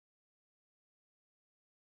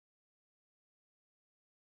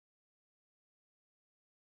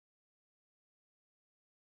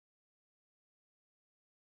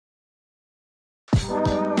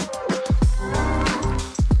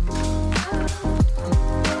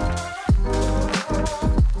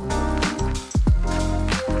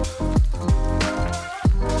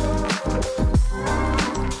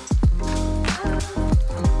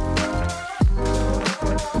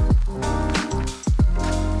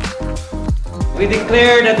We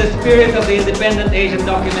declare that the spirit of the independent Asian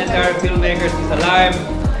documentary filmmakers is alive,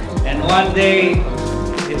 and one day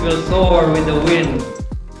it will soar with the wind.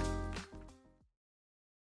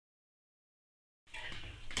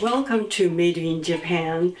 Welcome to Made in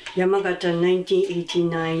Japan, Yamagata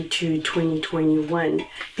 1989 to 2021.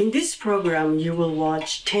 In this program, you will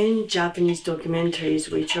watch 10 Japanese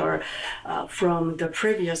documentaries which are from the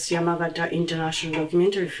previous Yamagata International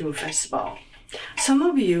Documentary Film Festival. Some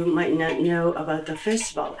of you might not know about the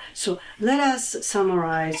festival, so let us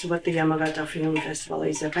summarize what the Yamagata Film Festival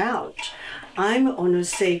is about. I'm Ono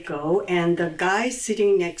Seiko, and the guy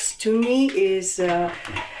sitting next to me is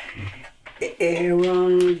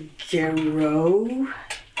Gerow.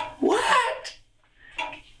 What?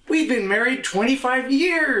 We've been married 25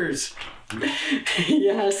 years.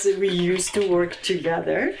 Yes, we used to work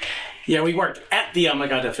together. Yeah, we worked at the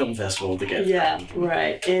Yamagata Film Festival together. Yeah,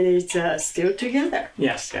 right. And it's still together.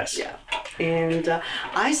 Yes, yes. Yeah. And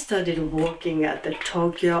I started working at the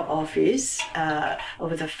Tokyo office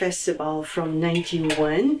of the festival from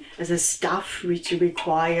 1991 as a staff, which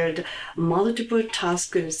required multiple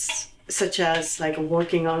tasks such as like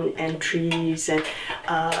working on entries and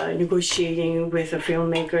negotiating with the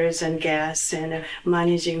filmmakers and guests and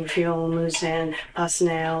managing films and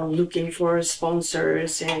personnel, looking for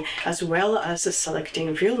sponsors, and as well as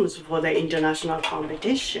selecting films for the international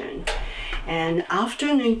competition. And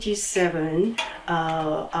after 97,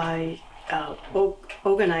 I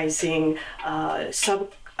organizing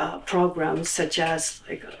sub programs such as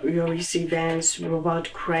like Release Events,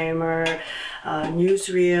 Robert Kramer,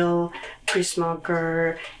 Newsreel,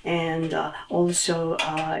 Prismarker, and also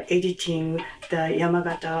editing the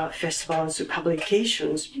Yamagata Festival's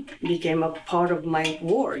publications became a part of my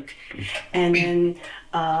work. And then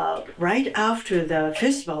right after the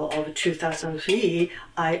festival of 2003,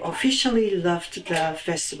 I officially left the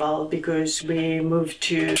festival because we moved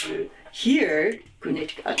to here,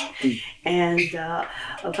 Connecticut, and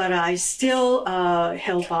but I still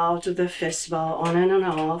help out the festival on and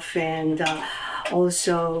off, and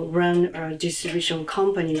also run a distribution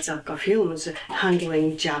company, Zakka Films,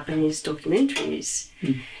 handling Japanese documentaries.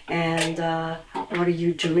 And what are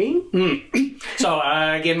you doing? So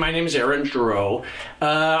again, my name is Gerow.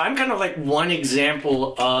 I'm kind of like one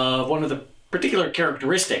example of one of the particular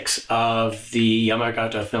characteristics of the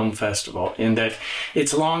Yamagata Film Festival, in that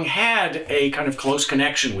it's long had a kind of close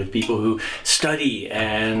connection with people who study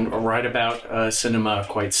and write about cinema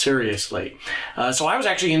quite seriously. So I was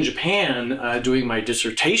actually in Japan doing my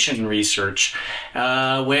dissertation research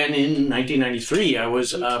when in 1993 I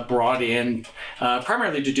was brought in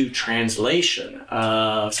primarily to do translation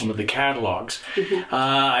of some of the catalogs.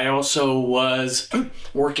 I also was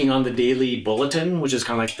working on the Daily Bulletin, which is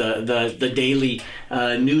kind of like the daily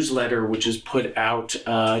newsletter which is put out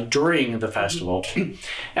during the festival.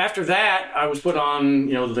 After that, I was put on,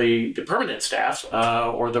 the permanent staff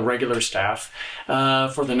or the regular staff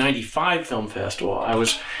for the 95 Film Festival. I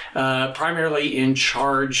was primarily in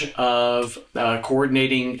charge of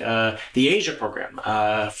coordinating the Asia program.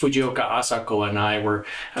 Fujioka Asako and I were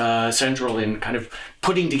central in kind of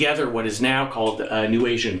putting together what is now called New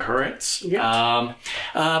Asian Currents. Yeah.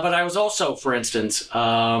 But I was also, for instance,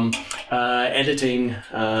 editing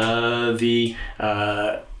the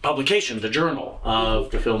publication, the journal of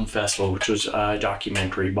the film festival, which was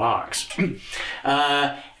Documentary Box.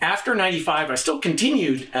 After 95, I still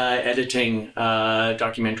continued editing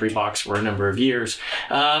Documentary Box for a number of years,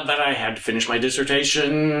 but I had to finish my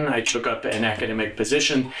dissertation. I took up an academic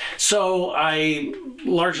position, so I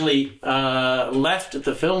largely left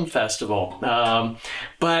the film festival.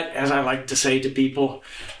 But as I like to say to people,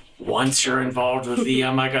 once you're involved with the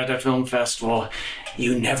Yamagata Film Festival,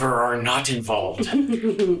 you never are not involved.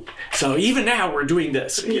 So even now we're doing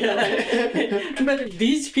this. Yeah. But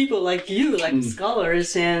these people like you, like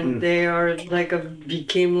scholars, and they are like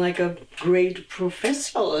became like a great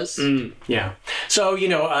professors. Yeah. So,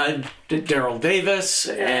 Daryl Davis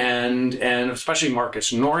and especially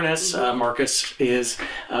Marcus Nornes. Marcus is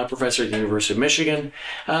a professor at the University of Michigan.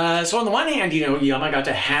 So on the one hand,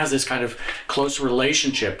 Yamagata has this kind of close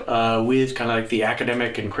relationship with kind of like the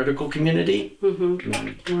academic and critical community.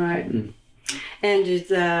 Right. And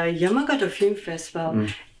the Yamagata Film Festival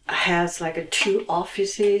has like two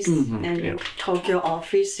offices, and Tokyo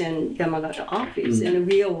office and Yamagata office, and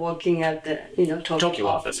we are working at the Tokyo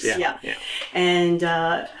office. Yeah. And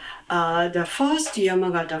the first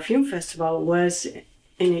Yamagata Film Festival was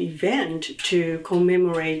an event to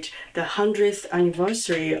commemorate the 100th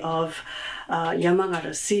anniversary of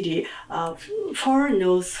Yamagata City, far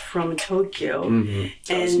north from Tokyo.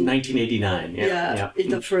 So it was 1989. Yeah.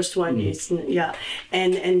 The first one is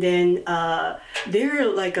and then there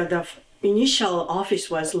like the initial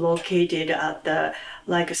office was located at the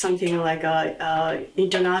something like a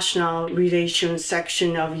international relations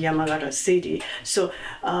section of Yamagata City. So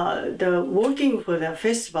the working for the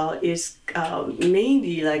festival is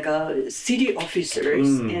mainly like city officers,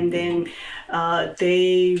 and then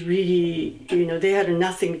they really, they had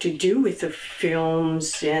nothing to do with the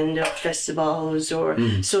films and festivals, or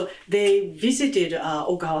so they visited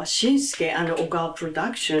Ogawa Shinsuke and Ogawa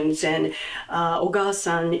Productions, and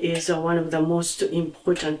Ogawa-san is one of the most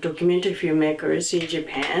important documentary filmmakers in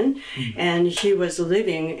Japan, and he was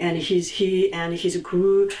living, and he and his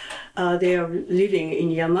crew, they are living in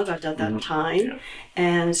Yamagata at that time,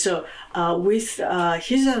 and so with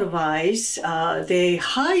his advice, they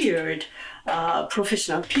hired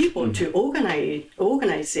professional people to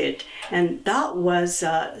organize it, and that was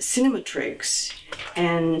Cinematrix,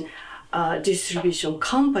 and distribution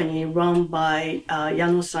company run by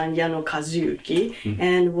Yano-san, Yano Kazuyuki,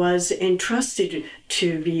 and was entrusted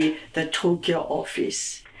to be the Tokyo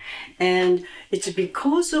office. And it's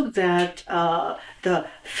because of that the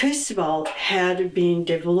festival had been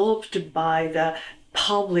developed by the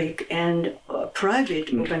public and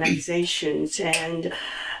private organizations, and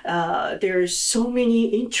there's so many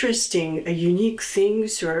interesting, unique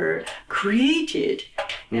things are created,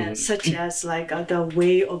 such as like the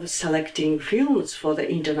way of selecting films for the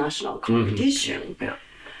international competition.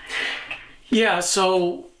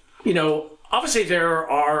 So obviously there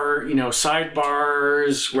are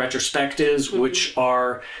sidebars, retrospectives, which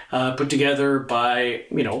are put together by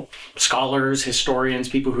scholars, historians,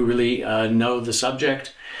 people who really know the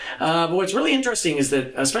subject. But what's really interesting is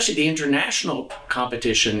that especially the international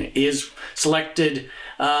competition is selected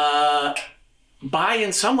by,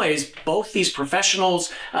 in some ways, both these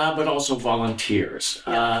professionals, but also volunteers.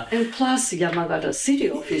 And plus Yamagata city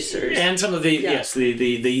officers. And some of the,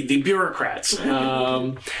 the bureaucrats.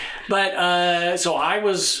 So I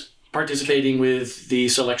was participating with the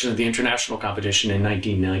selection of the international competition in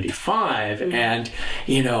 1995, and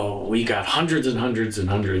we got hundreds and hundreds and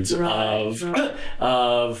hundreds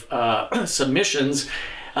of submissions.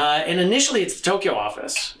 And initially, it's the Tokyo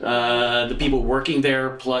office, the people working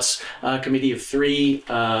there, plus a committee of 3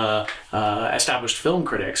 established film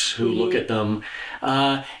critics who look at them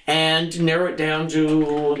and narrow it down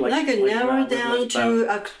to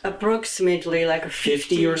approximately like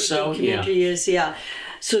 50 or so.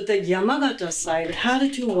 So the Yamagata side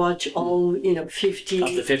had to watch all 50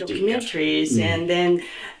 of the 50 documentaries, and then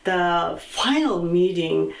the final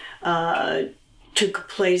meeting took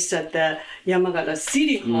place at the Yamagata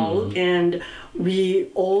City Hall, and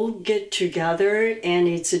we all get together and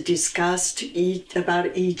it's discussed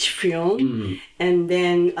about each film, and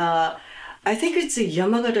then I think it's the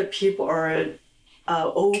Yamagata people are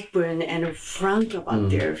open and frank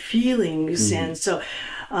about their feelings, and so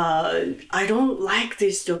I don't like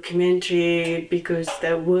this documentary because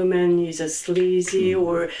the woman is a sleazy,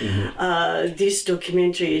 or this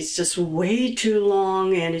documentary is just way too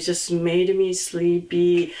long and it just made me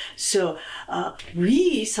sleepy. So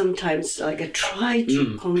we sometimes try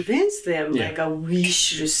to convince them we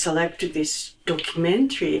should select this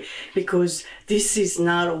documentary because this is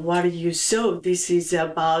not what you saw. This is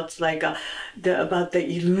about about the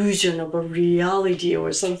illusion of a reality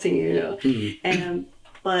or something,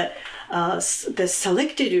 But the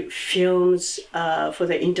selected films for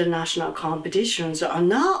the international competitions are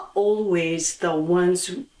not always the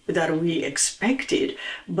ones that we expected,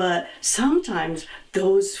 but sometimes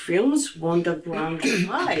those films won the grand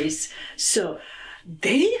prize. So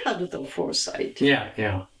they had the foresight.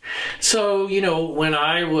 So, when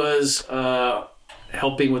I was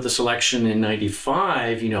helping with the selection in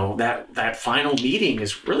 95, that final meeting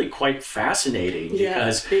is really quite fascinating.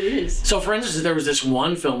 Because, it is. So, for instance, there was this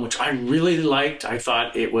one film which I really liked. I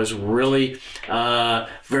thought it was really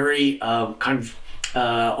very kind of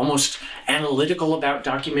almost analytical about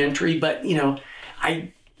documentary, but,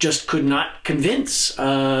 I just could not convince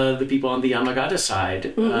the people on the Yamagata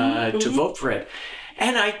side to vote for it.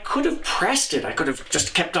 And I could have pressed it. I could have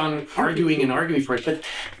just kept on arguing and arguing for it. But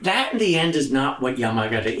that, in the end, is not what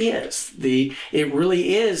Yamagata is. It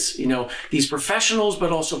really is, these professionals,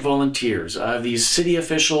 but also volunteers, these city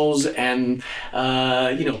officials and,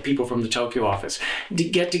 people from the Tokyo office to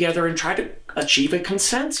get together and try to achieve a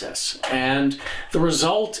consensus. And the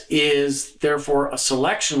result is therefore a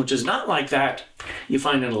selection which is not like that you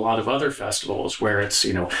find in a lot of other festivals where it's,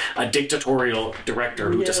 you know, a dictatorial director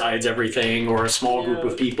who decides everything, or a small group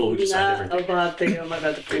of people who decide everything. About the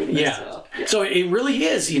YAMAGATA Film Festival. Yeah. So it really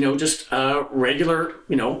is, you know, just regular,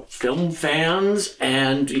 you know, film fans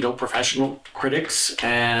and, you know, professional critics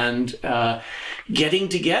and getting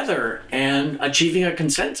together and achieving a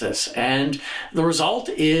consensus. And the result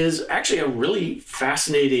is actually a really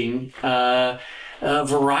fascinating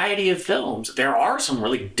variety of films. There are some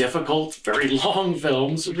really difficult, very long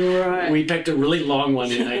films. Right. We picked a really long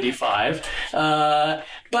one in '95.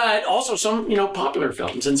 But also some, you know, popular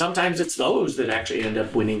films, and sometimes it's those that actually end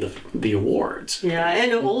up winning the awards. Yeah,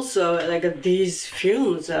 and also like these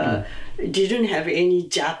films didn't have any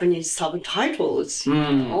Japanese subtitles,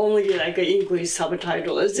 only like English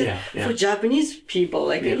subtitles. For Japanese people,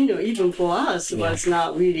 like you know, even for us, it was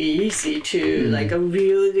not really easy to like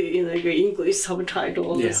read, you know, like English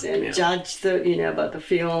subtitles and judge the, you know, about the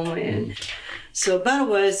film. And so that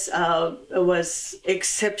was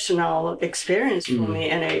exceptional experience for me,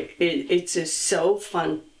 and it's just so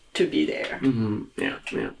fun to be there.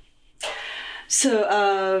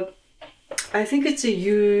 So I think it's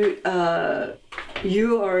you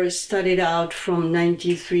are studied out from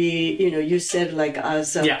 '93. You know, you said like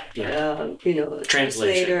as a you know,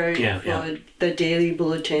 translator for the daily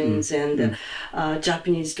bulletins and the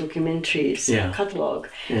Japanese documentaries catalog.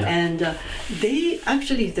 And they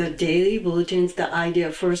actually, the daily bulletins,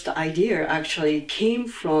 the first idea actually came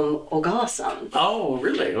from Ogawa-san. Oh,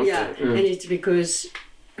 really? Okay. Yeah, and it's because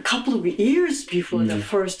a couple of years before the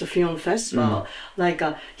first film festival, like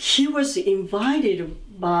he was invited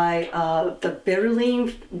by the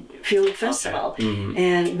Berlin Film Festival,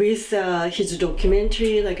 and with his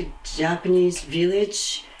documentary, like a Japanese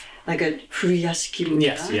village, like a Furuyashiki.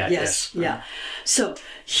 Yes. So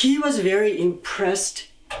he was very impressed,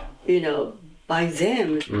 you know, by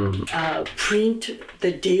them print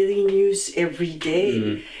the daily news every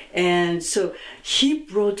day. And so he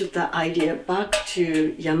brought the idea back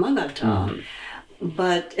to Yamagata.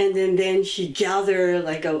 And then he gathered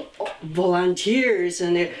like volunteers,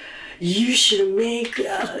 and you should make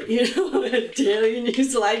you know, daily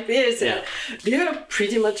news like this. They're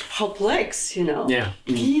pretty much perplexed, you know.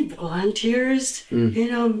 Be volunteers, you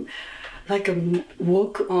know, like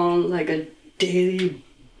work on like a daily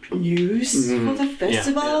news for the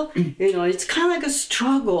festival. You know, it's kind of like a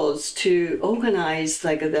struggles to organize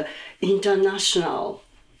like the international,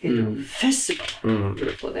 you know, festival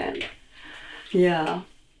for them.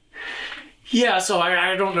 Yeah, so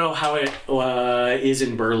I don't know how it is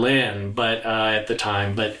in Berlin, but at the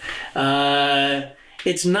time, but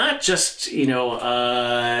it's not just, you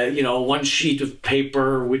know, one sheet of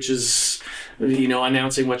paper which is, you know,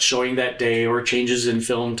 announcing what's showing that day or changes in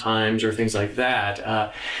film times or things like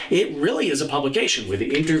that. It really is a publication with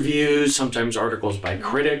interviews, sometimes articles by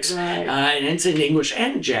critics, and it's in English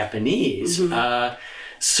and Japanese.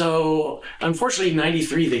 So unfortunately, in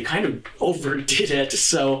 '93 they kind of overdid it.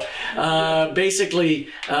 So basically,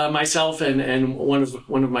 myself and one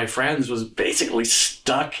of my friends was basically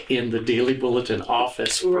stuck in the Daily Bulletin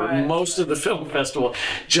office for most of the film festival,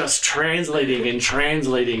 just translating and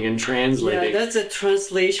translating and translating. Yeah, that's a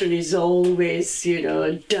translation is always, you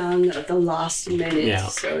know, done at the last minute.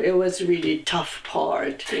 So it was really tough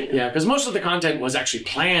part. You know? Yeah, because most of the content was actually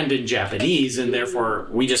planned in Japanese, and therefore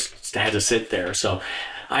we just had to sit there. So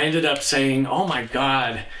I ended up saying, oh my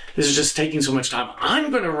God, this is just taking so much time.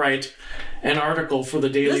 I'm going to write an article for the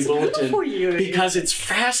Daily Bulletin because it's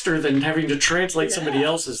faster than having to translate somebody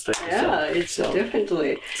else's thing. It's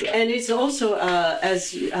definitely. And it's also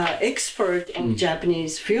as expert of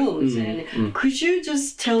Japanese films. And could you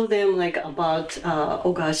just tell them like about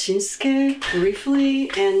Ogawa Shinsuke briefly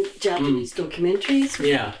and Japanese documentaries?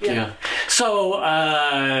 So,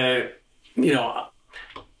 you know,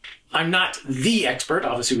 I'm not the expert.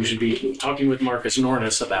 Obviously, we should be talking with Marcus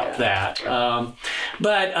Nornis about that.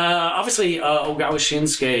 But obviously, Ogawa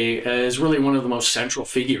Shinsuke is really one of the most central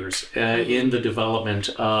figures in the development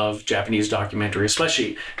of Japanese documentary,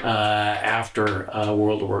 especially after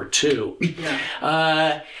World War II.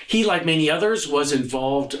 He, like many others, was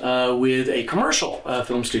involved with a commercial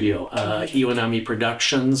film studio, Iwanami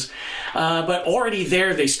Productions. But already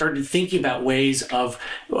there, they started thinking about ways of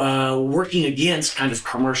working against kind of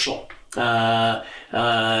commercial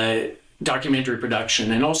documentary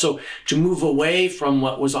production, and also to move away from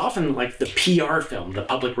what was often like the PR film, the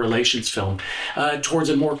public relations film, towards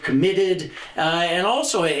a more committed and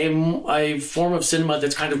also a form of cinema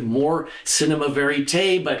that's kind of more cinema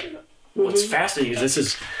verite. But what's fascinating is this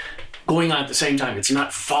is going on at the same time. It's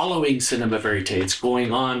not following cinema verite. It's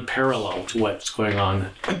going on parallel to what's going on.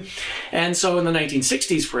 And so in the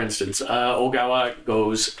 1960s, for instance, Ogawa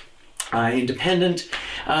goes independent,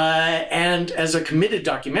 and as a committed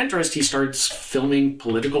documentarist, he starts filming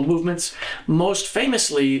political movements, most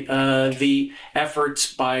famously the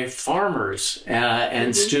efforts by farmers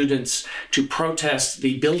and students to protest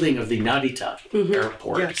the building of the Narita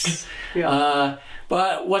airport. Yes. Yeah.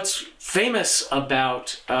 But what's famous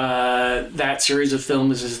about that series of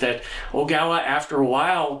films is that Ogawa, after a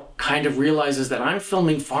while, kind of realizes that I'm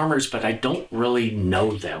filming farmers, but I don't really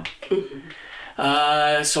know them.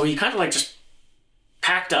 So he kind of like just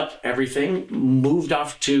packed up everything, moved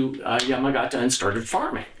off to Yamagata and started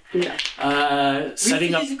farming. Yeah.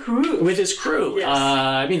 Setting with his crew. With his crew. Yes.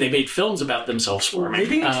 I mean, they made films about themselves farming.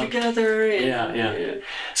 Living together. And, yeah.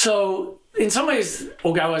 So in some ways,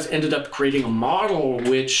 Ogawa's ended up creating a model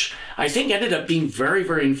which I think ended up being very,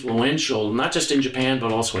 very influential, not just in Japan,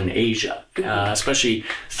 but also in Asia, especially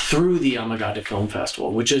through the Yamagata Film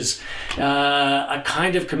Festival, which is a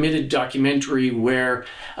kind of committed documentary where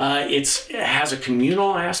it has a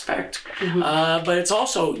communal aspect, but it's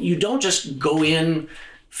also, you don't just go in,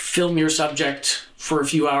 film your subject for a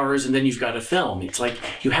few hours and then you've got a film. It's like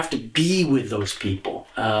you have to be with those people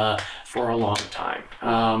for a long time.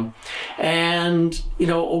 And, you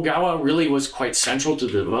know, Ogawa really was quite central to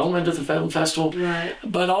the development of the film festival. Right.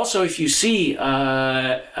 But also if you see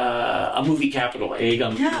a movie capital,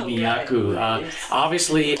 Eiga Miyaku,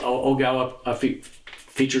 obviously Ogawa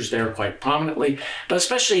features there quite prominently, but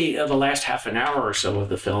especially the last half an hour or so of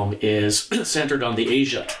the film is centered on the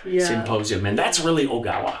Asia Symposium, and that's really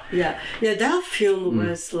Ogawa. Yeah, that film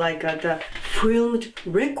was like the filmed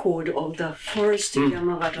record of the first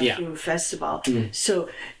Yamagata Film Festival. So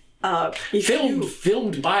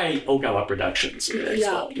filmed by Ogawa Productions as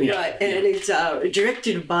well. Right. And it's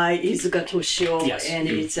directed by Izuka Toshio, and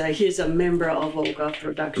he's a member of Ogawa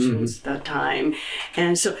Productions at that time.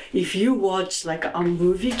 And so if you watch like a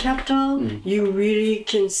movie capital, you really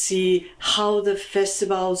can see how the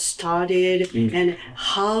festival started and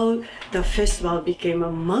how the festival became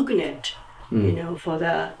a magnet, you know, for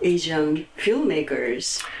the Asian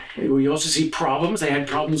filmmakers. We also see problems. They had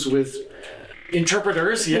problems with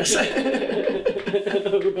interpreters, yes. Right.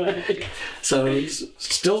 So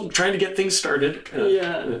still trying to get things started.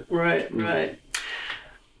 Right.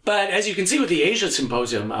 But as you can see with the Asia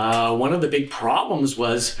Symposium, one of the big problems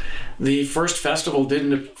was the first festival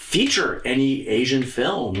didn't feature any Asian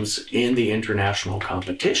films in the international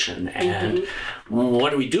competition. And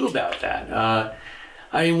what do we do about that?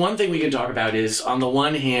 I mean, one thing we can talk about is, on the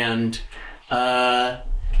one hand,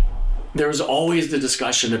 there was always the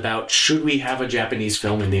discussion about should we have a Japanese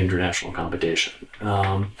film in the international competition.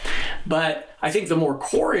 But I think the more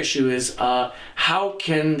core issue is how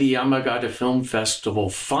can the Yamagata Film Festival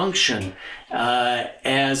function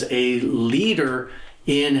as a leader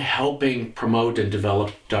in helping promote and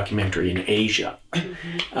develop documentary in Asia.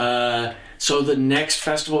 So the next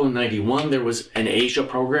festival in '91, there was an Asia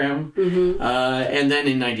program. And then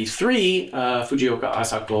in '93, Fujioka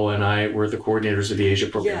Asako and I were the coordinators of the Asia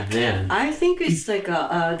program then. I think it's like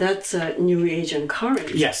that's a New Asian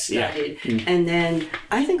current. Yes, started. And then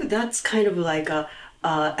I think that's kind of like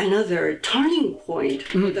another turning point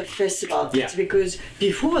for the festival. It's because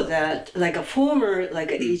before that, like a former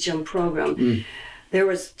like Asian program, there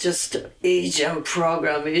was just Asian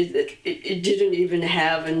program. It didn't even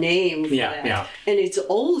have a name for that. And it's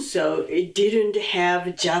also, it didn't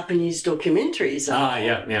have Japanese documentaries.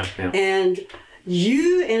 And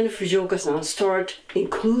you and Fujioka-san start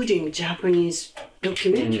including Japanese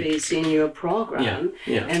documentaries in your program.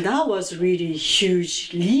 And that was really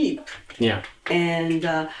huge leap.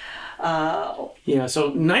 And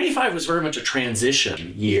so '95 was very much a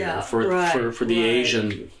transition year for the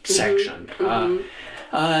Asian section.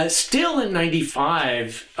 Still in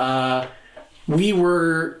 '95, we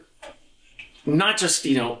were not just,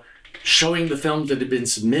 you know, showing the films that had been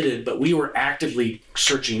submitted, but we were actively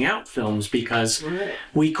searching out films because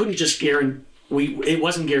we couldn't just it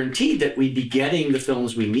wasn't guaranteed that we'd be getting the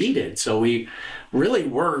films we needed. So we really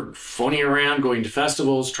were phoning around, going to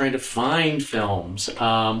festivals, trying to find films.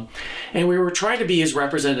 And we were trying to be as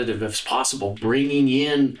representative as possible, bringing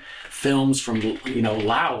in films from, you know,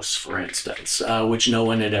 Laos, for instance, which no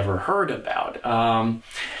one had ever heard about.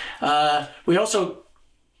 We also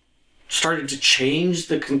started to change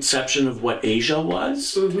the conception of what Asia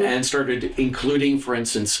was and started including, for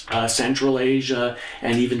instance, Central Asia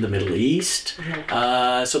and even the Middle East.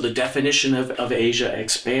 So the definition of Asia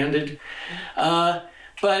expanded.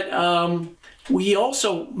 But we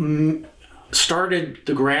also started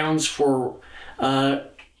the grounds for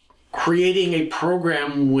creating a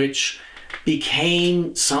program which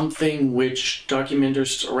became something which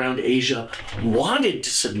documentarists around Asia wanted to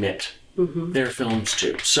submit their films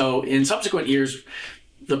to. So in subsequent years,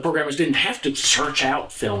 the programmers didn't have to search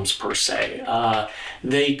out films per se.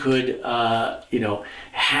 They could, you know,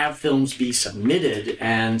 have films be submitted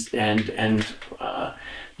and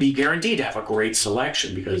be guaranteed to have a great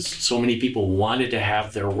selection because so many people wanted to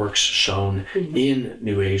have their works shown in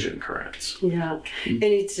New Asian Currents. Yeah, and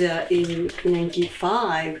it's in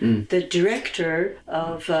 '95, the director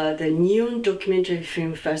of the Neon Documentary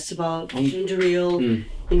Film Festival, Gerow,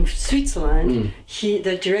 in Switzerland,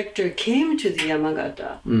 the director came to the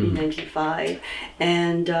Yamagata in '95,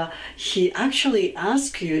 and he actually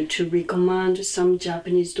asked you to recommend some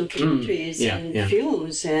Japanese documentaries and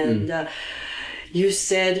films, and you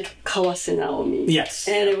said Kawase Naomi. Yes.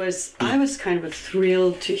 And it was, I was kind of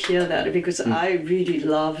thrilled to hear that because I really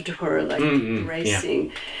loved her, like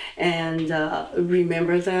racing. And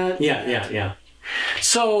remember that? Yeah.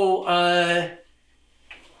 So,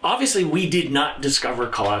 obviously, we did not discover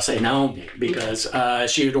Kawase Naomi because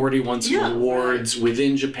she had already won some awards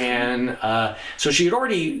within Japan. So she had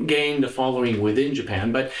already gained a following within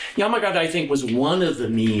Japan. But Yamagata, I think, was one of the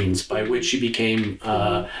means by which she became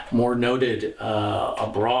more noted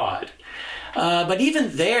abroad. But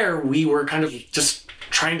even there, we were kind of just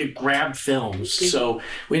trying to grab films. So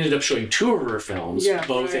we ended up showing 2 of her films,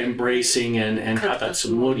 both Embracing and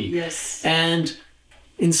Katatsumori. Yes. And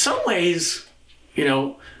in some ways, you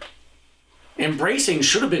know, Embracing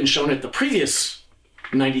should have been shown at the previous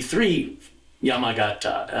 93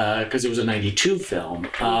 Yamagata because it was a 92 film.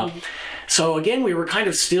 So again, we were kind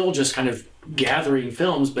of still just kind of gathering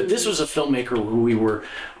films, but this was a filmmaker who we were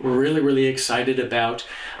really, really excited about,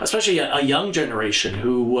 especially a young generation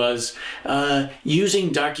who was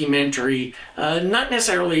using documentary not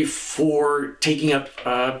necessarily for taking up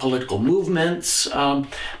political movements,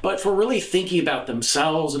 but for really thinking about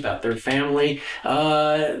themselves, about their family,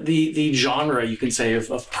 the genre, you can say,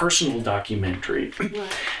 of personal documentary.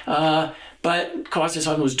 But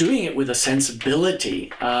Kawase-san was doing it with a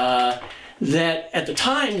sensibility that at the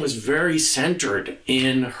time was very centered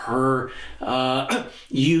in her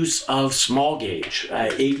use of small gauge,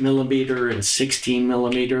 8mm and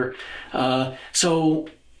 16mm. So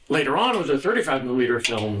later on with the 35mm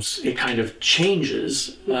films, it kind of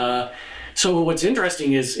changes. So what's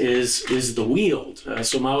interesting is the Wield.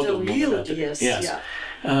 Somao The Wield, yes.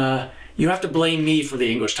 You have to blame me for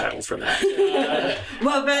the English title for that.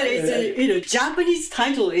 Well, but it's you know, Japanese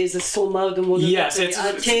title is Somaudo Monogatari, yes, it's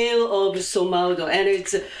a tale of Somaudo, and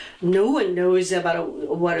it's no one knows about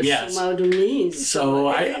what Somaudo means.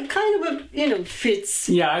 So it kind of you know fits.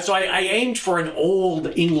 Yeah, so I aimed for an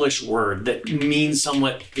old English word that means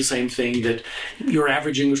somewhat the same thing that your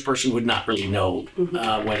average English person would not really know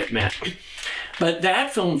what it meant. But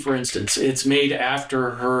that film, for instance, it's made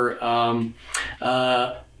after her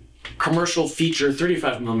commercial feature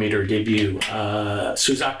 35mm debut,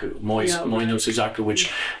 Suzaku, Moi no Suzaku,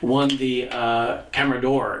 which won the Camera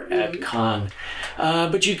d'Or at Cannes.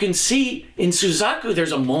 But you can see in Suzaku,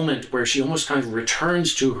 there's a moment where she almost kind of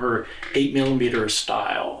returns to her 8mm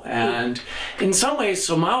style. And in some ways,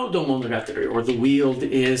 Somao do Monogatari, or The Wield,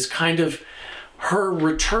 is kind of her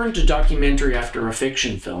return to documentary after a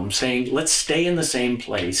fiction film, saying, let's stay in the same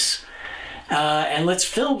place. And let's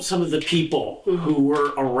film some of the people who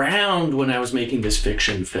were around when I was making this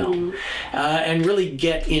fiction film, and really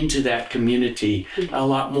get into that community a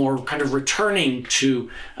lot more, kind of returning to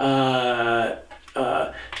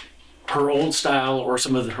her old style or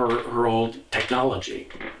some of her old technology.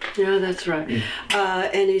 Yeah, that's right.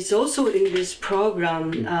 And it's also in this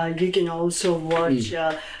program, you can also watch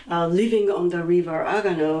Living on the River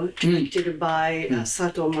Agano, directed by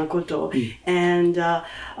Sato Makoto. And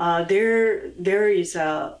there is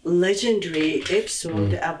a legendary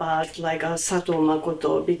episode about like Sato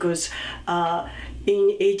Makoto, because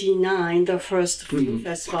in '89, the first film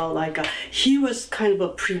festival, like he was kind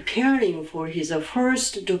of preparing for his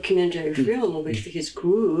first documentary film with his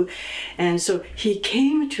crew, and so he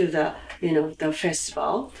came to the the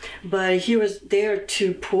festival, but he was there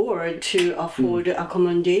too poor to afford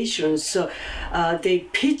accommodations, so they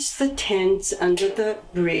pitched the tents under the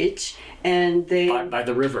bridge. And they by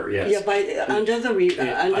the river, yes. Yeah, under the river,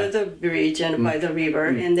 under the bridge and by the river,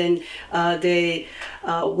 and then they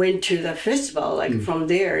went to the festival like from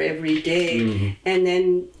there every day, and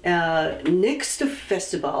then next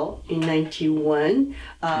festival in '91,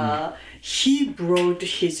 he brought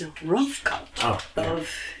his rough cut of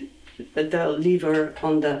the river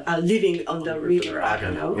on the Living on the River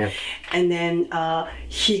Agano, and then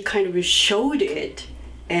he kind of showed it.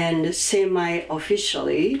 and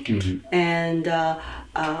semi-officially. And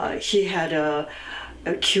he had a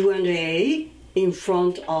Q&A in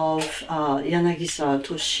front of Yanagisa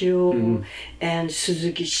Toshio and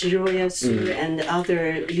Suzuki Shiroyasu and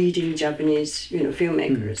other leading Japanese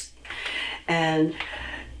filmmakers. And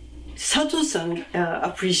Sato-san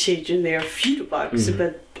appreciated their feedbacks,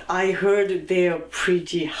 but I heard they are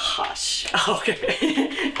pretty harsh. Okay.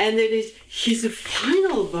 And it is his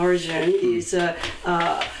final version is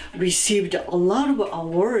received a lot of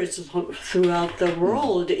awards throughout the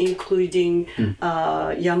world, including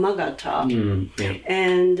Yamagata.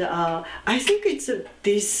 And I think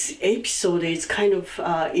this episode is kind of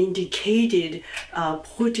indicated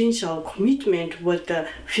potential commitment what the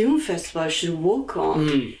film festival should work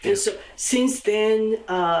on. And so since then,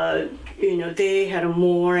 they had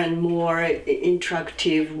more and more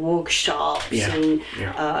interactive workshops and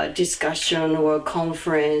discussion or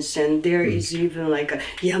conference, and there is even like a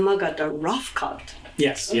Yamagata rough cut.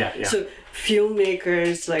 Yes, So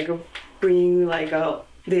filmmakers bring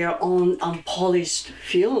their own unpolished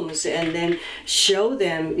films and then show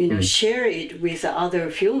them, share it with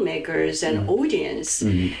other filmmakers and audience,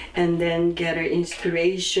 and then get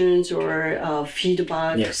inspirations or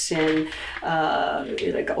feedbacks and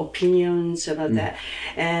opinions about that.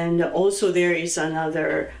 And also there is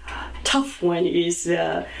another tough one is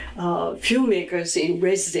filmmakers in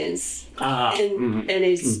residence, and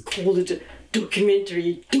it's called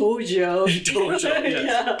documentary dojo. Yes.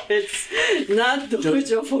 It's not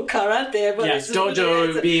dojo for karate, but yes,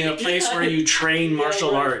 dojo being a place where you train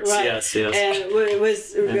martial arts. Right. Yes. And it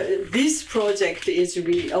was this project is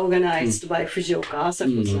organized by Fujioka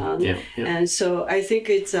Asako-san, and so I think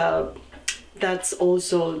it's that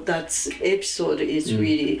episode is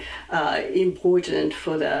really important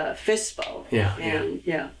for the festival.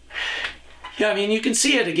 Yeah, I mean, you can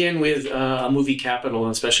see it again with a movie capital,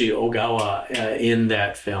 and especially Ogawa in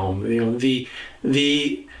that film.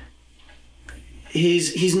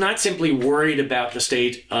 He's not simply worried about the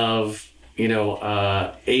state of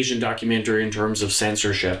Asian documentary in terms of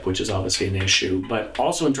censorship, which is obviously an issue, but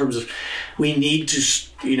also in terms of we need to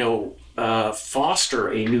foster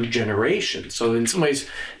a new generation. So in some ways,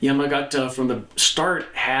 Yamagata from the start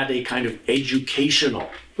had a kind of educational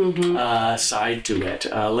side to it.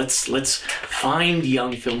 Let's find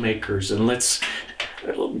young filmmakers and let's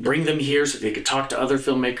bring them here so they could talk to other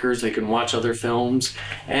filmmakers, they can watch other films.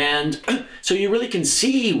 And so you really can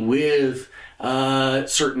see with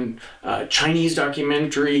certain Chinese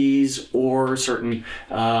documentaries or certain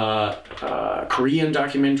Korean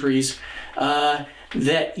documentaries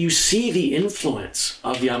that you see the influence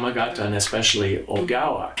of Yamagata and especially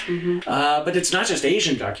Ogawa. But it's not just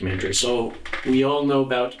Asian documentaries. So we all know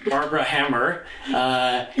about Barbara Hammer.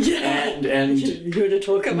 And you want to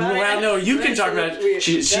talk about it? Well, no, you can talk about it.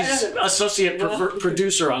 She's associate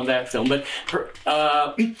producer on that film. But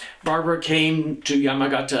Barbara came to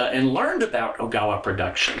Yamagata and learned about Ogawa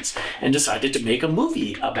Productions and decided to make a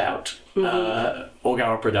movie about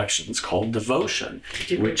Ogawa Productions called Devotion,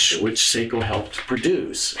 which Seiko helped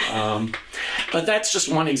produce. But that's just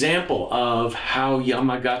one example of how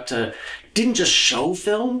Yamagata didn't just show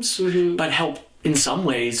films, but help in some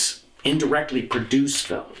ways indirectly produce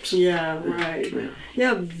films. Yeah, right.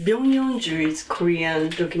 Yeah, Byung Yeonju is Korean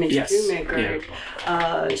documentary filmmaker.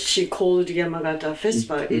 She called Yamagata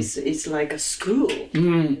Festival it's like a school.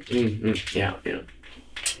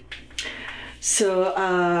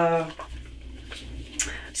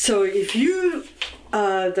 So if you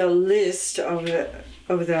the list of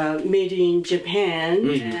the made in Japan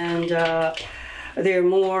and there are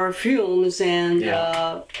more films and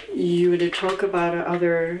you would talk about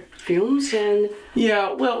other films and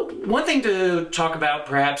well, one thing to talk about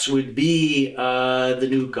perhaps would be The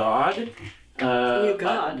New God.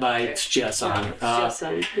 By Tsuchiya-san.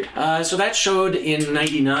 So that showed in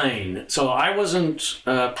 '99. So I wasn't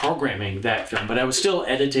programming that film, but I was still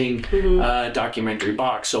editing Documentary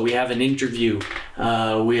Box. So we have an interview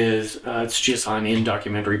with Tsuchiya-san in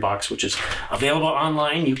Documentary Box, which is available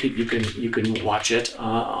online. You can watch it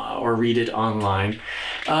or read it online.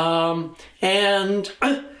 And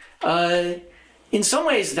in some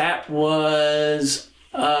ways, that was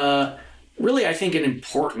really, I think, an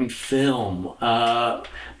important film,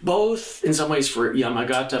 both in some ways for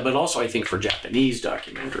Yamagata, but also I think for Japanese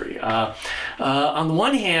documentary. On the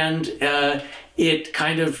one hand, it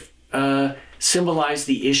kind of symbolized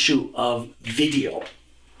the issue of video.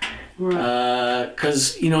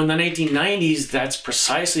 Because, in the 1990s, that's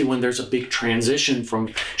precisely when there's a big transition from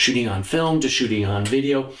shooting on film to shooting on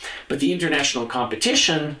video. But the international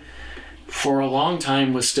competition for a long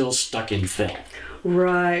time was still stuck in film.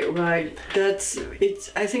 Right, right. That's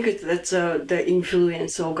it's. I think that's the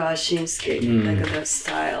influence of Shinsuke, like the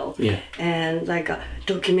style. Yeah. And like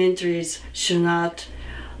documentaries should not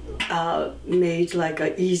made like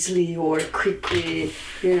easily or quickly.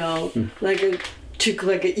 You know, like took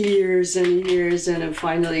like years and years, and then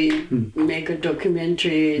finally make a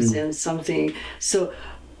documentaries and something. So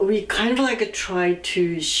we kind of like try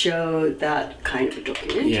to show that kind of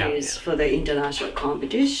documentaries for the international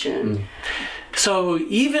competition. So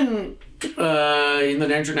even in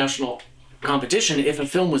the international competition, if a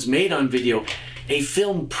film was made on video, a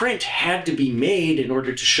film print had to be made in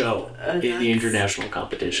order to show in the international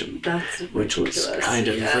competition, which was kind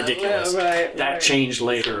of ridiculous. That changed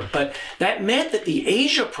later. But that meant that the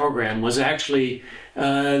Asia program was actually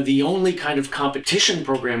the only kind of competition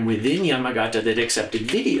program within Yamagata that accepted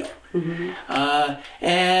video.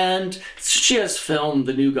 And Tsuchiya's film,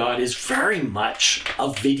 The New God, is very much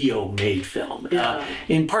a video-made film.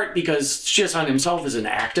 In part because Tsuchiya-san himself is an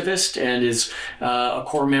activist and is a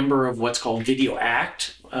core member of what's called Video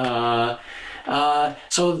Act. So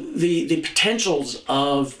the potentials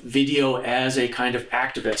of video as a kind of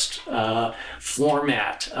activist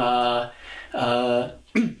format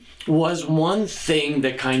was one thing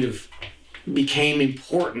that kind of became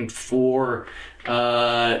important for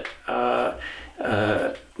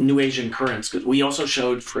New Asian Currents. We also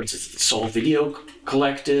showed, for instance, the Seoul Video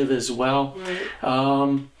Collective as well.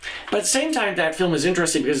 But at the same time, that film is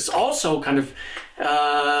interesting because it's also kind of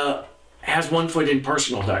has one foot in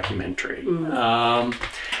personal documentary. I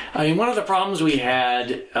mean, one of the problems we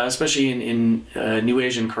had, especially in New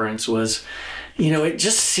Asian Currents, was, you know, it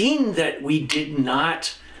just seemed that we did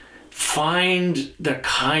not find the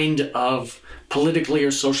kind of politically or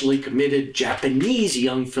socially committed Japanese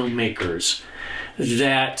young filmmakers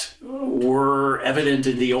that were evident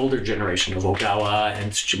in the older generation of Ogawa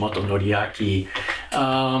and Tsuchimoto Noriaki.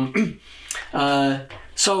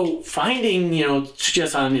 So finding, you know,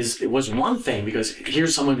 Tsuchiya-san was one thing, because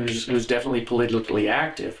here's someone who's definitely politically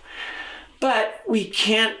active. But we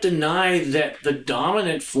can't deny that the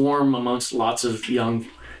dominant form amongst lots of young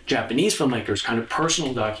Japanese filmmakers, kind of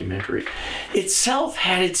personal documentary, itself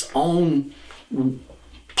had its own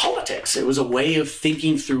politics. It was a way of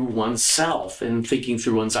thinking through oneself and thinking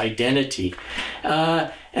through one's identity.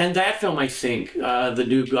 And that film, I think, The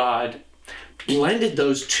New God, blended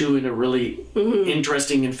those two in a really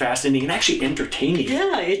interesting and fascinating and actually entertaining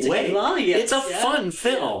way. It's a fun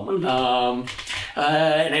film.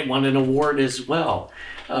 And it won an award as well.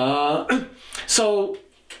 So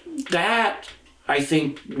that, I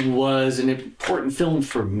think, was an important film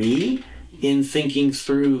for me in thinking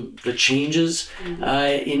through the changes in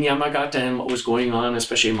Yamagata and what was going on,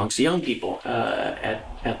 especially amongst young people at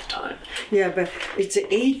the time. Yeah, but it's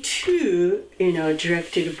A2, you know,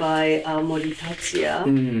 directed by Mori Tatsuya,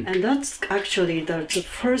 and that's actually the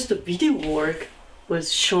first video work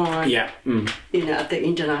was shown, you know, at the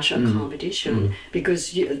international competition,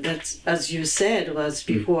 because that's, as you said, was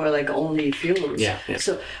before like only films.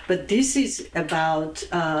 So, but this is about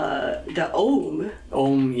the Om.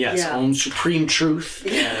 Om, yes, Om Supreme Truth,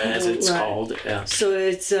 as it's called. So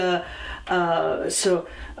it's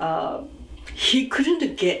he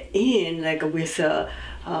couldn't get in like with a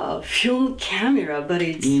film camera, but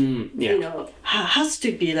it's you know, has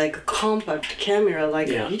to be like a compact camera, like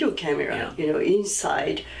a video camera, you know,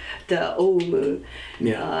 inside the OMU,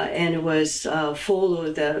 and it was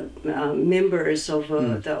follow the members of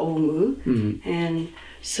the OMU, and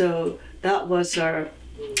so that was our,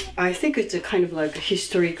 I think it's a kind of like a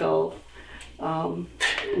historical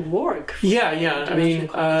work. I mean,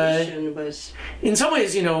 was, in some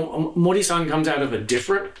ways, you know, Mori-san comes out of a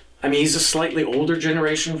different, I mean, he's a slightly older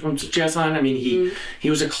generation from Tsuchiya-san. I mean, he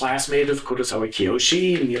was a classmate of Kurosawa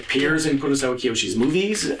Kiyoshi, and he appears in Kurosawa Kiyoshi's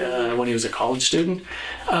movies when he was a college student.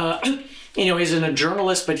 You know, he's a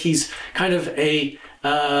journalist, but he's kind of a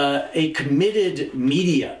committed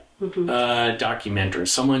media documentarist,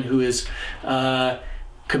 someone who is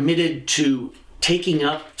committed to taking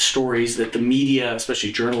up stories that the media,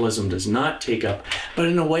 especially journalism, does not take up, but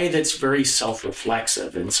in a way that's very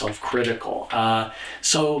self-reflexive and self-critical.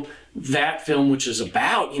 So that film, which is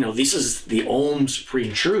about, you know, this is the Om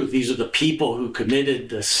Supreme Truth. These are the people who committed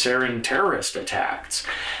the sarin terrorist attacks.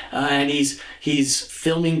 And he's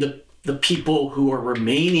filming the people who are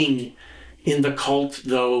remaining in the cult,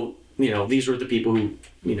 though, you know, these were the people who,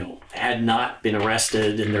 you know, had not been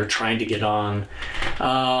arrested and they're trying to get on.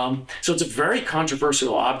 So it's a very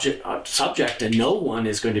controversial subject, and no one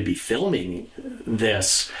is going to be filming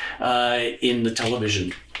this in the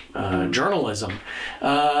television journalism.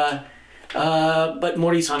 but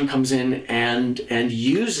Mori-san comes in and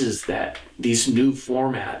uses these new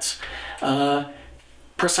formats.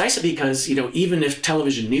 Precisely because, even if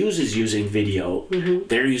television news is using video,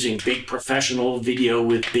 they're using big professional video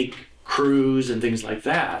with big crews and things like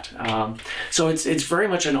that. So it's very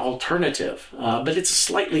much an alternative, but it's a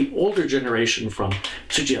slightly older generation from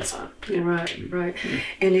Tsuchiya-san. Right.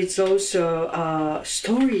 And it's also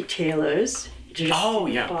storytellers.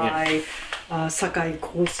 By Sakai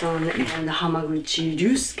Ko-san and Hamaguchi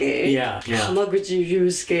Ryusuke. Hamaguchi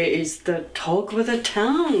Ryusuke is the talk of the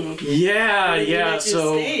town.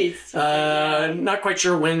 So not quite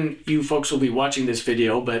sure when you folks will be watching this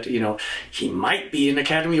video, but he might be an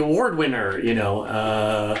Academy Award winner,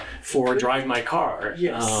 for Drive My Car.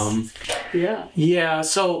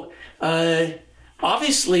 So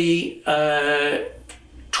obviously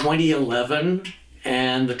 2011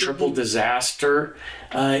 and the triple disaster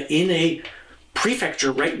in a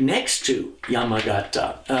prefecture right next to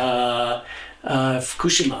Yamagata,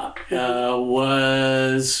 Fukushima,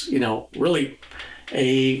 was, really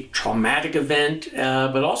a traumatic event,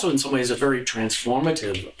 but also in some ways a very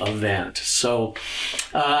transformative event. So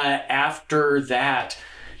after that,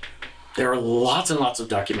 there are lots and lots of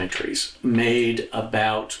documentaries made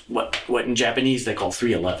about what in Japanese they call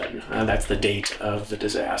 3/11. That's the date of the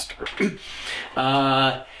disaster.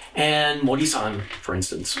 And Mori-san, for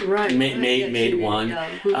instance, made one.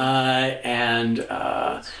 And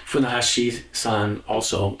Funahashi-san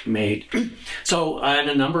also made. So, and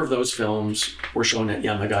a number of those films were shown at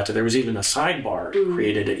Yamagata. There was even a sidebar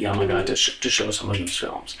created at Yamagata to show some of those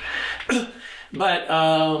films. But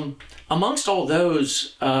amongst all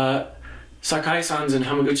those, Sakai-san's and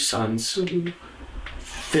Hamaguchi-san's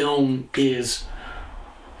film is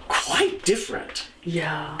quite different.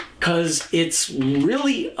 Because it's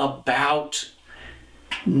really about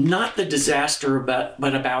not the disaster, but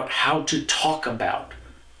about how to talk about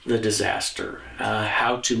the disaster,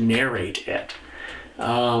 how to narrate it.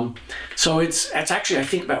 So it's actually, I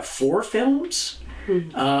think, about 4 films.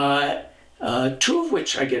 2 of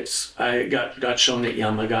which I guess I got shown at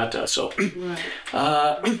Yamagata. So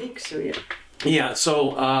I think so,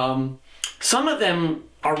 So some of them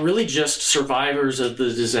are really just survivors of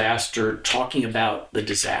the disaster talking about the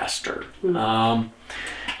disaster. But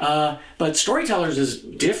Storytellers is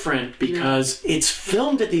different because it's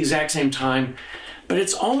filmed at the exact same time, but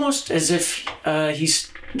it's almost as if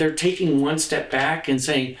they're taking one step back and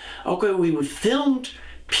saying, okay, we filmed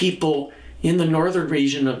people in the northern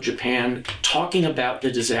region of Japan talking about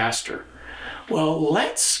the disaster. Well,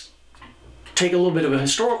 let's take a little bit of a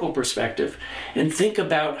historical perspective and think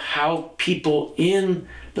about how people in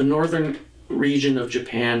the northern region of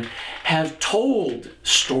Japan have told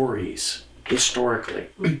stories historically.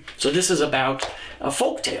 So this is about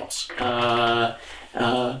folk tales. But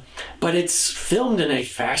it's filmed in a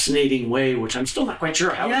fascinating way, which I'm still not quite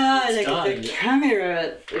sure how it's done. The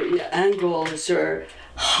camera angles, or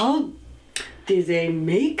how did they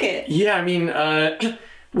make it?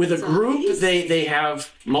 With a group, they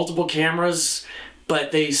have multiple cameras,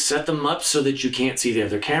 but they set them up so that you can't see the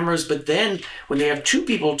other cameras. But then when they have 2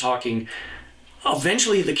 people talking,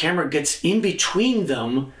 eventually the camera gets in between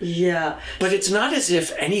them. But it's not as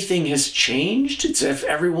if anything has changed. It's as if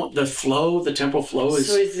the temporal flow is...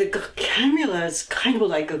 So it's the camera is kind of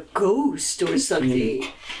like a ghost or something.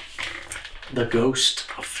 The ghost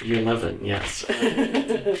of 311, yes.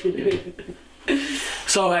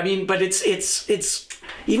 So, but it's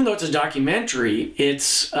even though it's a documentary,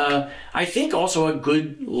 it's, I think, also a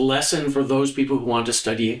good lesson for those people who want to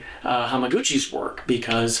study Hamaguchi's work,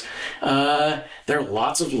 because there are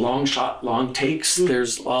lots of long takes.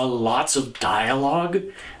 There's lots of dialogue.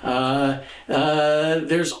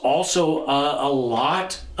 There's also a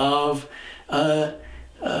lot of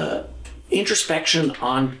introspection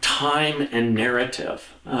on time and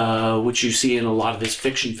narrative, which you see in a lot of his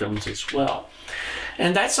fiction films as well.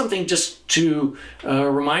 And that's something just to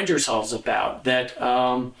remind yourselves about, that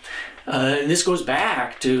and this goes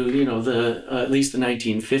back to at least the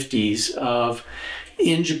 1950s of,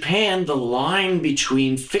 in Japan, the line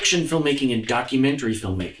between fiction filmmaking and documentary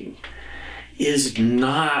filmmaking is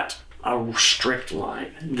not a strict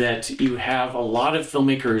line, that you have a lot of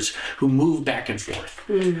filmmakers who move back and forth,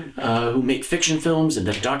 who make fiction films and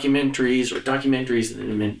then documentaries, or documentaries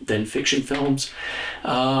and then fiction films.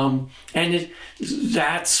 And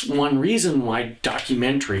that's one reason why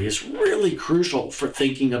documentary is really crucial for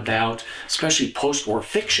thinking about, especially post-war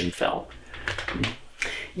fiction film.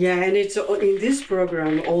 And it's in this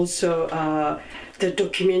program also the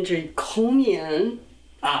documentary Komian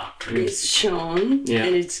is shown,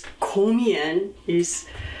 and it's Komian is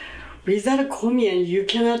without Komian, you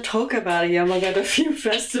cannot talk about Yamagata Film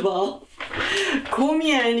Festival.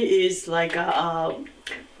 Komian is like a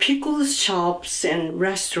pickle shops and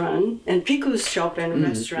restaurant, and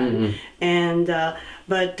and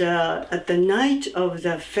but at the night of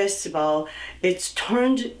the festival, it's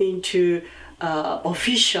turned into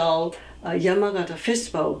official Yamagata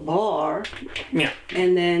Festival bar. Yeah.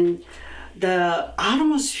 And then the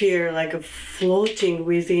atmosphere like floating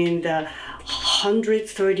within the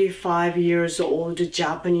 135 years old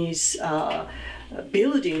Japanese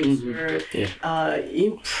buildings were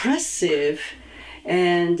impressive.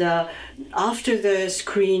 And after the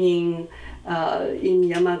screening in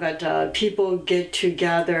Yamagata, people get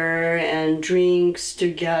together and drinks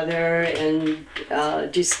together and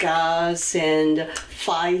discuss and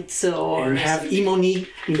fights or have imoni.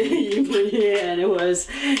 And it was,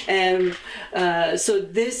 and so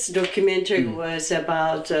this documentary was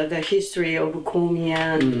about the history of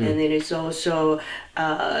Komian, and it is also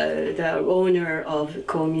the owner of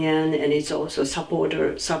Komian, and it's also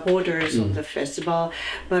supporters of the festival.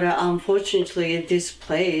 But unfortunately, this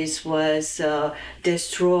place was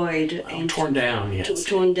destroyed, torn down. Yes.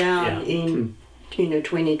 Torn down in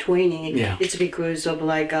 2020. Yeah. It's because of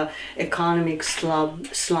like a economic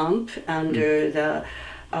slump under the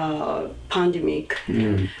pandemic.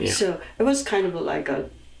 So it was kind of like a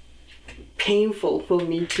painful for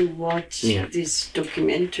me to watch this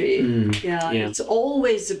documentary. It's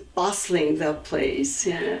always bustling the place.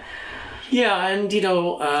 Yeah, and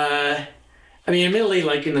I mean, admittedly,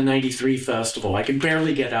 like in the '93 festival, I could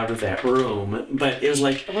barely get out of that room, but it was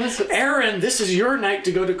like, Aaron, this is your night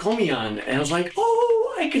to go to Komian. And I was like,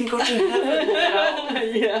 oh, I can go to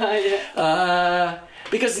heaven now.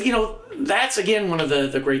 Because, that's, again, one of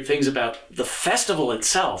the great things about the festival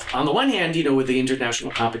itself. On the one hand, with the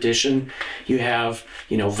international competition, you have,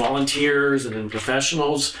 volunteers and then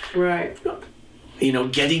professionals. Right.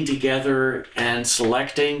 Getting together and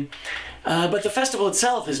selecting. But the festival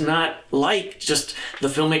itself is not like just the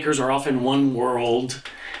filmmakers are off in one world,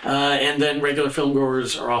 and then regular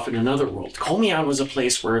filmgoers are off in another world. Komian was a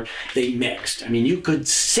place where they mixed. I mean, you could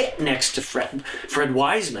sit next to Fred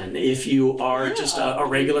Wiseman if you are just a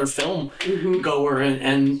regular film goer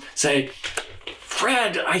and say,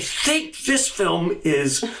 Fred, I think this film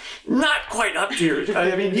is not quite up to your...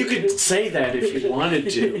 I mean, you could say that if you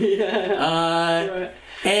wanted to.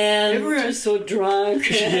 And everyone's so drunk.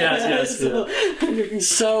 Yes.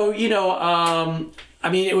 So, I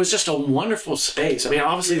mean, it was just a wonderful space. I mean,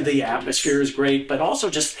 obviously the atmosphere is great, but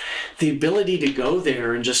also just the ability to go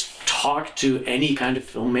there and just talk to any kind of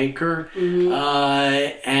filmmaker.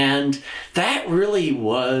 And that really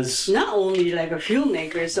was... Not only like a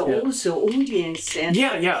filmmaker, so also audience and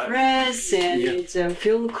press and it's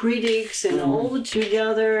film critics and all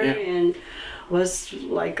together and was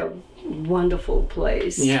like a wonderful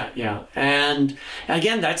place. Yeah. And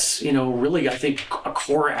again, that's, really, I think, a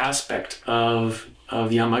core aspect of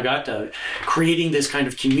Yamagata, creating this kind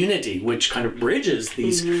of community which kind of bridges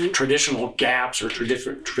these traditional gaps or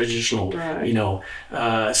traditional,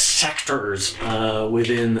 sectors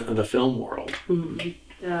within the film world.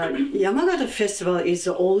 Yamagata Festival is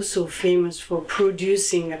also famous for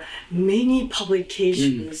producing many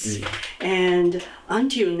publications, and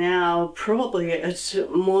until now, probably it's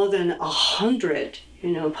more than 100,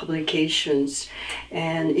 publications,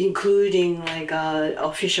 and including like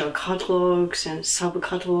official catalogs and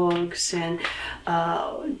subcatalogs and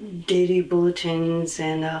daily bulletins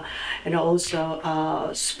and also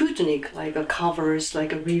Sputnik covers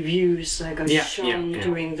reviews shown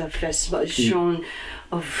during the festival, shown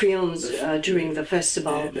of films during the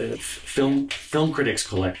festival. The film critics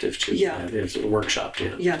collective too. There's a workshop.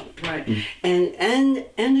 Right. And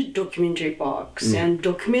the documentary box. And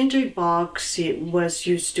documentary box, it was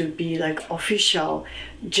used to be like official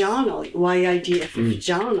journal, YIDFF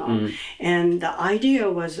journal. And the idea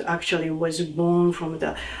was born from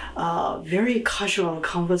the very casual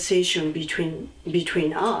conversation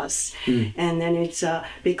between us. And then it's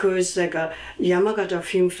because Yamagata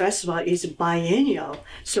Film Festival is biennial.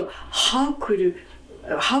 So how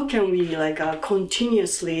can we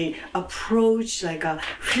continuously approach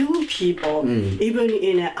film people even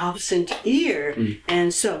in an absent year?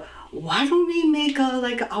 And so why don't we make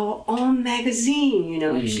our own magazine?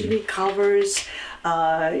 Should be covers,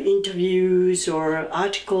 interviews or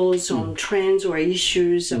articles on trends or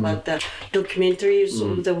issues about the documentaries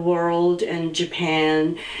of the world and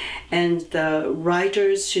Japan. And the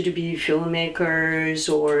writers should be filmmakers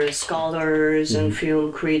or scholars and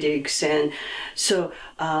film critics. And so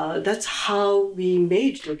that's how we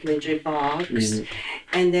made Documentary Box.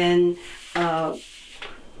 And then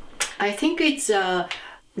I think it's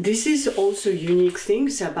this is also unique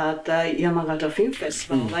things about the Yamagata Film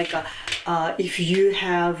Festival. Like, if you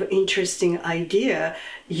have interesting idea,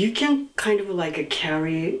 you can kind of like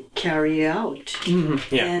carry out. And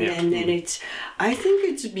it's, I think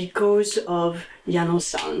it's because of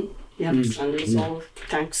Yano-san. Yano-san is all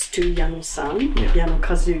thanks to Yano-san, Yano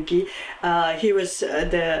Kazuki. He was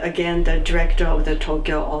the director of the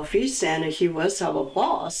Tokyo office, and he was our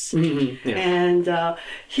boss. And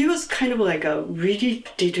he was kind of like really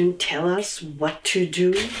didn't tell us what to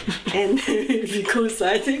do, and because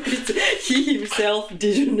I think he himself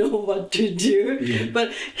didn't know what to do,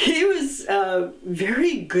 but he was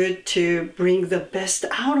very good to bring the best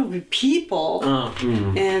out of people.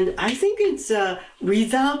 And I think it's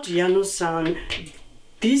without Yano-san,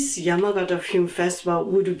 this Yamagata Film Festival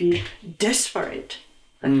would be desperate,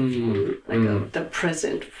 the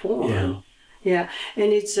present form. And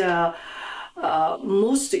it's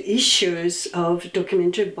most issues of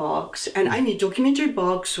documentary box, and I mean documentary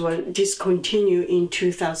box was discontinued in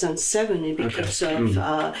 2007 because of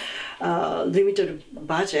limited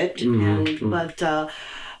budget, but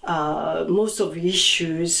most of the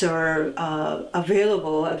issues are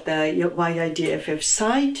available at the YIDFF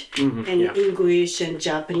site in English and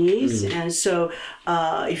Japanese. And so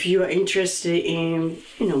if you are interested in,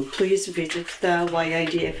 please visit the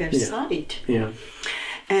YIDFF site.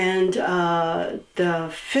 And the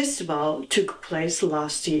festival took place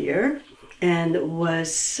last year and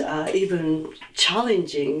was even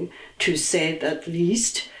challenging, to say the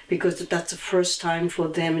least, because that's the first time for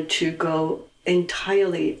them to go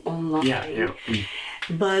entirely online.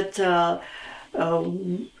 But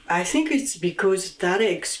I think it's because that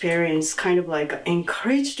experience kind of like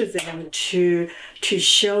encouraged them to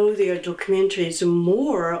show their documentaries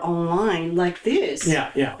more online like this.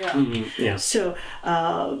 So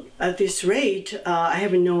at this rate, I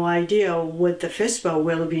have no idea what the festival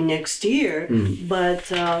will be next year,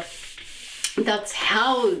 but that's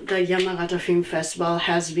how the Yamagata Film Festival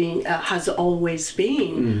has been, has always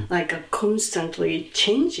been, like constantly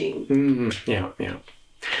changing.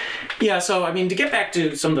 So I mean, to get back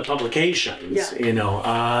to some of the publications,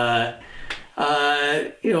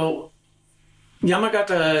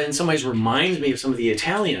 Yamagata in some ways reminds me of some of the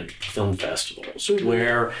Italian film festivals,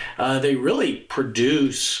 where they really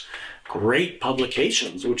produce great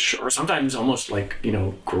publications, which are sometimes almost like,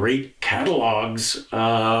 great catalogs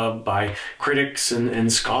by critics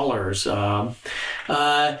and scholars.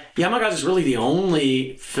 Yamagata is really the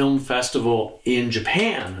only film festival in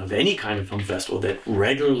Japan, of any kind of film festival, that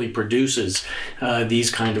regularly produces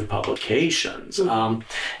these kind of publications.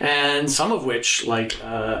 And some of which, like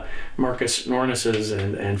Marcus Nornis's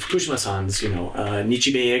and Fukushima-san's,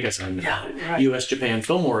 Nichibei Eiga-san, US-Japan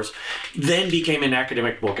Film Wars, then became an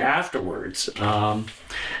academic book afterwards.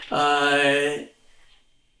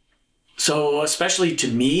 So especially to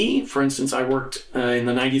me, for instance, I worked in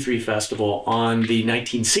the '93 festival on the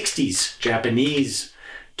 1960s Japanese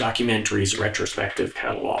documentaries retrospective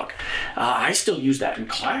catalog. I still use that in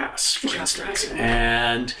class, for instance,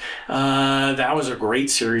 and that was a great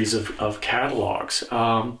series of catalogs.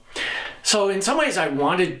 So in some ways, I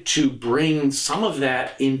wanted to bring some of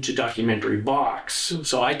that into Documentary Box.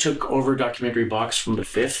 So I took over Documentary Box from the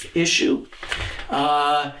 5th issue.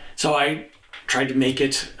 So I tried to make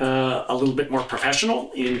it a little bit more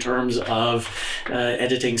professional in terms of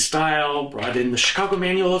editing style, brought in the Chicago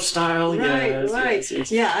Manual of Style. When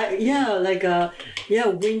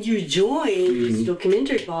you join this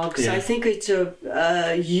documentary box, I think it's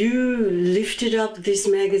you lifted up this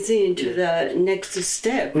magazine to the next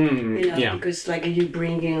step, because like you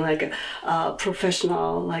bring in like a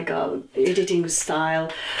professional editing style,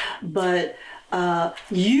 but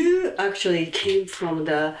you actually came from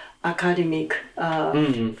the academic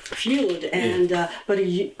field, and but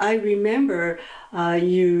I remember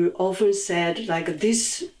you often said like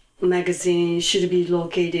this magazine should be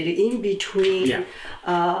located in between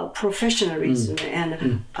professionalism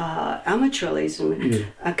and amateurism,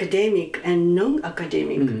 academic and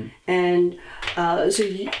non-academic, and so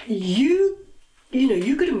you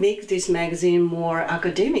could make this magazine more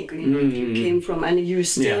academic. You came from, and you're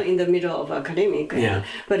still in the middle of academic,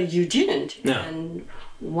 but you didn't. And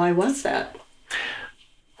why was that?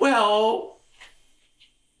 Well,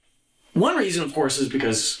 one reason, of course, is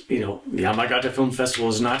because, the Yamagata Film Festival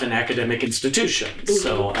is not an academic institution.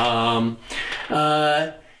 So,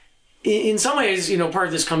 in some ways, you know, part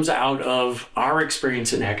of this comes out of our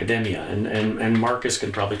experience in academia, and Marcus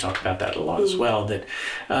can probably talk about that a lot as well, that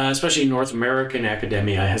especially North American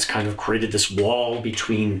academia has kind of created this wall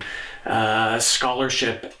between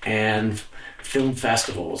scholarship and film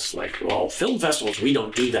festivals. Like, well, film festivals, we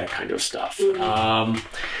don't do that kind of stuff.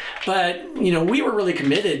 But, you know, we were really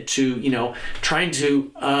committed to, you know, trying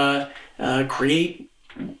to create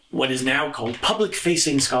what is now called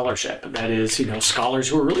public-facing scholarship. That is, you know, scholars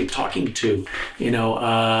who are really talking to, you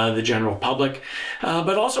know, the general public,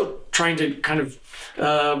 but also trying to kind of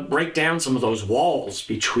break down some of those walls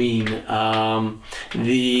between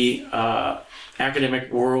the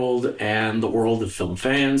academic world and the world of film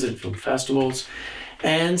fans and film festivals.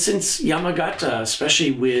 And since YAMAGATA,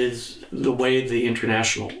 especially with the way the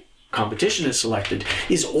international competition is selected,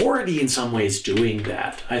 is already in some ways doing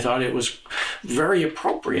that, I thought it was very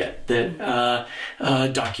appropriate that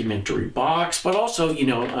Documentary Box, but also, you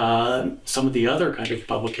know, some of the other kind of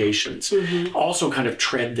publications also kind of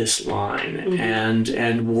tread this line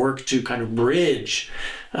and work to kind of bridge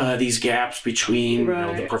these gaps between you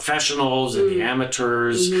know, the professionals and the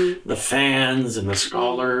amateurs, the fans and the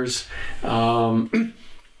scholars.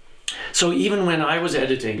 So even when I was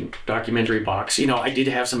editing Documentary Box, you know, I did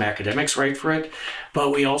have some academics write for it,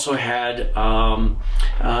 but we also had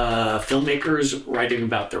filmmakers writing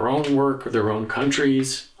about their own work or their own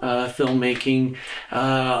country's filmmaking.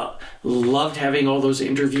 Loved having all those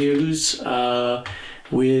interviews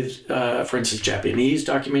with, for instance, Japanese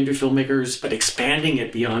documentary filmmakers, but expanding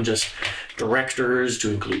it beyond just directors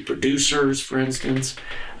to include producers, for instance.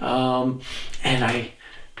 And I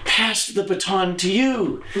passed the baton to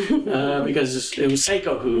you because it was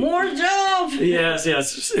Seiko who... More job! Yes,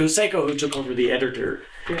 yes. It was Seiko who took over the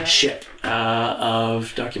editorship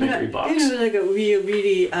of Documentary Box. You know, like we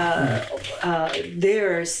really,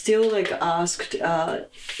 they're still like asked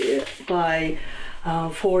by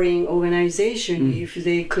foreign organization if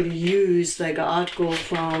they could use like an article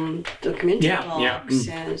from Documentary Box,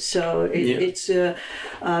 and so it's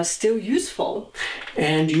still useful.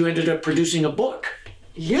 And you ended up producing a book.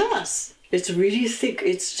 Yes, it's really thick.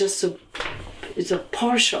 It's just it's a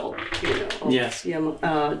partial, you know,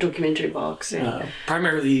 of Documentary Box.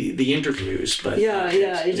 Primarily the interviews, but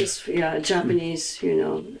Japanese, you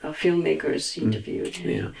know, filmmakers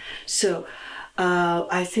interviewed. So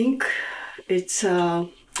I think it's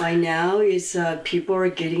by now is people are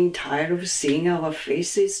getting tired of seeing our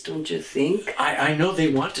faces, don't you think? I know they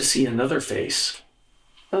want to see another face.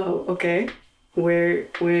 Oh, okay. Where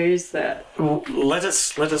is that? Well, let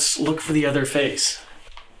us look for the other face.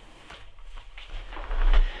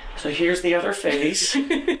 So here's the other face.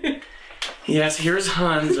 Yes, here's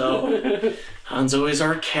Hanzo. Hanzo is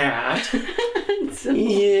our cat.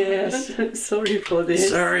 Yes. Sorry for this.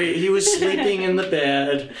 Sorry, he was sleeping in the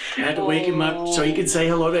bed. I had to wake him up so he could say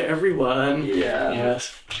hello to everyone. Yeah.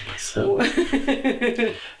 Yes. So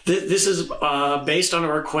this is based on a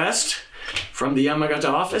request from the YAMAGATA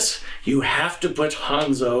office. You have to put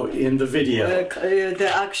Hanzo in the video.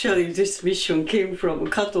 Actually, this mission came from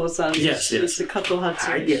Kato-san. Yes. Kato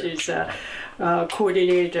Hatsu. She's a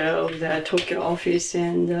coordinator of the Tokyo office,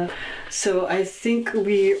 and so I think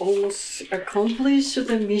we almost accomplished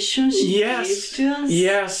the mission she gave to us.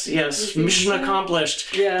 Yes. Mission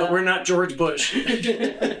accomplished. Yeah. But we're not George Bush.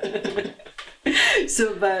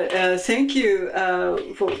 So, but thank you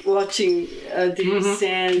for watching this,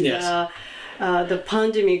 and the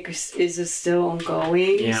pandemic is still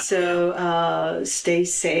ongoing. So stay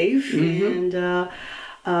safe and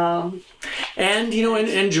you know,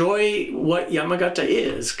 enjoy what YAMAGATA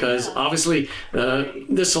is, because obviously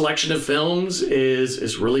the selection of films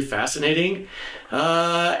is really fascinating,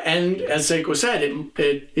 and as Seiko said,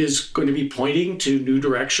 it is going to be pointing to new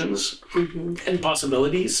directions and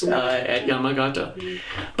possibilities at YAMAGATA.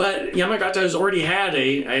 But YAMAGATA has already had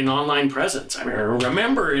an online presence. I mean, I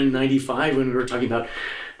remember in '95 when we were talking about,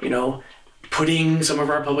 you know, putting some of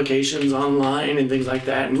our publications online and things like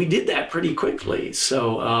that, and we did that pretty quickly.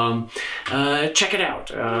 So check it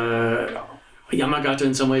out. YAMAGATA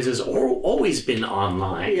in some ways has always been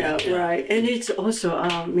online. Right. And it's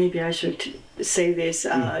also, maybe I should say this,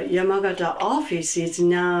 YAMAGATA office is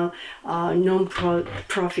now a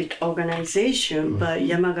non-profit organization, but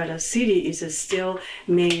YAMAGATA City is still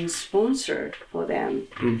main sponsor for them.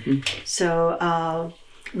 So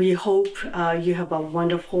we hope you have a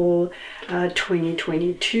wonderful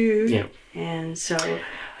 2022.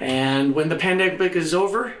 And when the pandemic is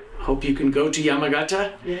over, hope you can go to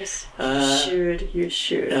YAMAGATA. Yes, you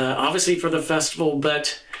should. Obviously for the festival,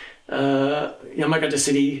 but YAMAGATA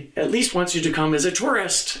City at least wants you to come as a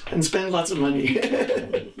tourist and spend lots of money.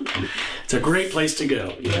 It's a great place to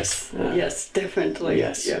go. Yes. Yes, definitely.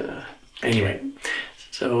 Yes. Yeah. Anyway,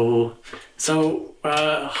 so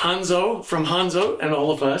Hanzo, from Hanzo and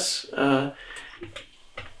all of us,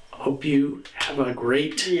 hope you have a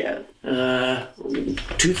great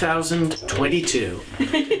 2022.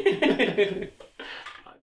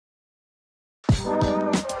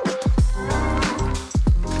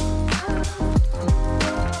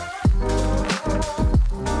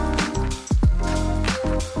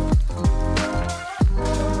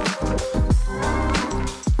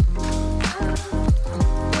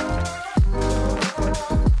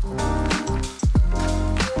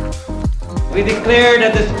 We declare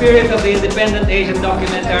that the spirit of the independent Asian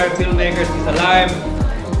documentary filmmakers is alive,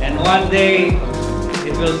 and one day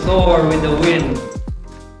it will soar with the wind.